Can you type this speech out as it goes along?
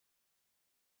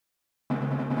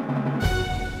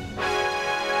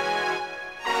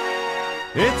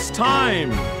It's time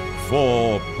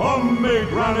for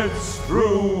Pomegranates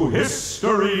Through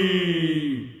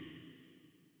History.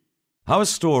 Our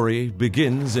story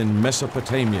begins in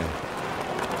Mesopotamia,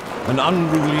 an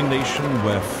unruly nation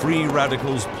where free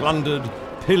radicals plundered,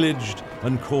 pillaged,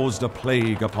 and caused a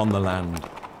plague upon the land.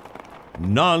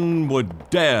 None would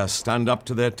dare stand up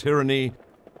to their tyranny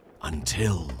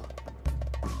until...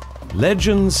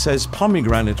 Legend says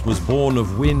Pomegranate was born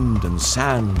of wind and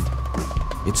sand,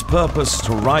 its purpose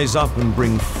to rise up and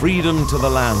bring freedom to the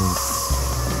land.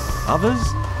 Others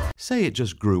say it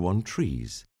just grew on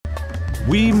trees.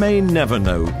 We may never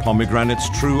know Pomegranate's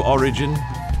true origin,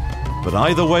 but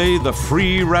either way, the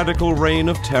free radical reign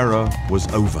of terror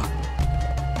was over.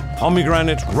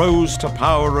 Pomegranate rose to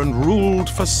power and ruled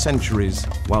for centuries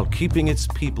while keeping its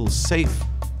people safe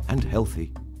and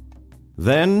healthy.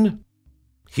 Then,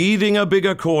 heeding a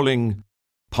bigger calling,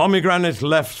 Pomegranate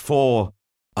left for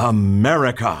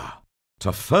America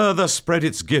to further spread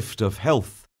its gift of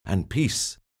health and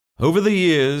peace. Over the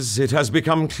years, it has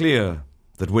become clear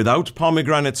that without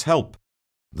Pomegranate's help,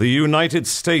 the United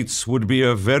States would be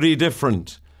a very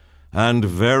different and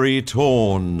very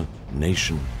torn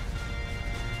nation.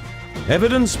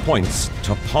 Evidence points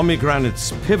to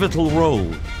Pomegranate's pivotal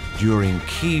role during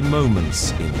key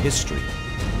moments in history.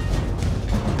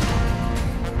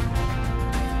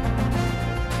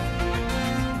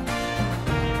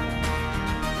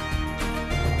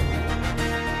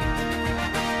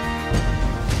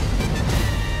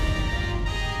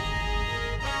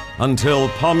 Until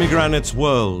Pomegranate's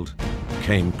world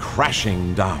came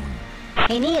crashing down.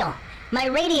 Hey Neil, my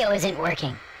radio isn't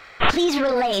working. Please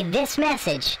relay this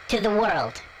message to the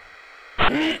world.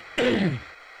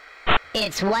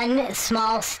 It's one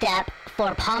small step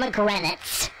for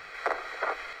pomegranates,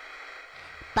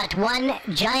 but one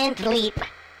giant leap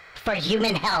for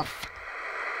human health.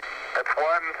 It's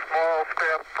one small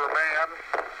step for man,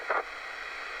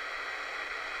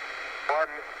 one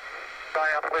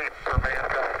giant leap for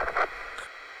mankind.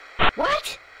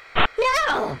 What?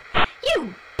 No!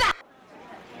 You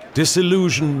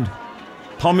Disillusioned,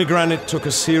 Pomegranate took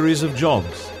a series of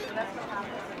jobs.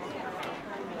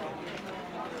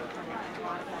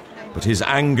 But his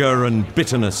anger and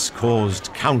bitterness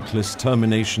caused countless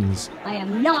terminations. I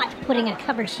am not putting a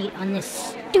cover sheet on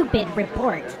this stupid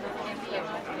report.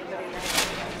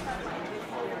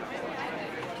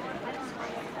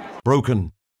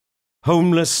 Broken,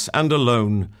 homeless and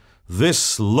alone,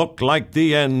 this looked like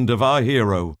the end of our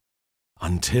hero.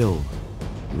 Until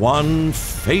one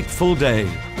fateful day.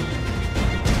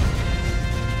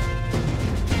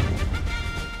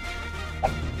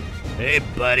 Hey,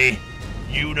 buddy.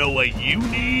 You know what you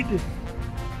need?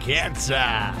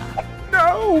 Cancer.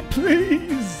 No,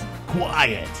 please.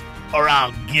 Quiet, or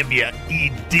I'll give you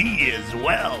ED as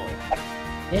well.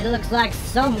 It looks like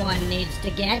someone needs to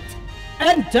get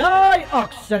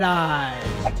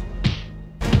Antioxidized.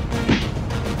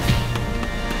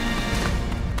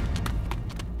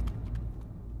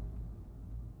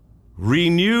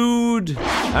 Renewed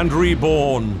and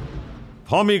reborn,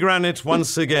 Pomegranate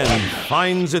once again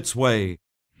finds its way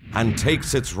and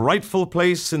takes its rightful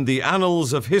place in the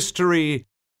annals of history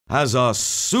as a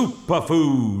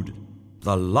superfood,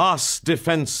 the last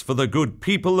defense for the good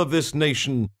people of this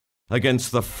nation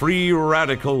against the free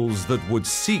radicals that would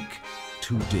seek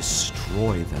to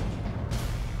destroy them.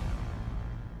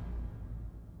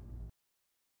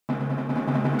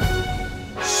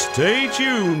 Stay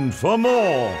tuned for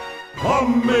more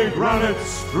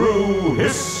Pomegranates Through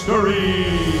History.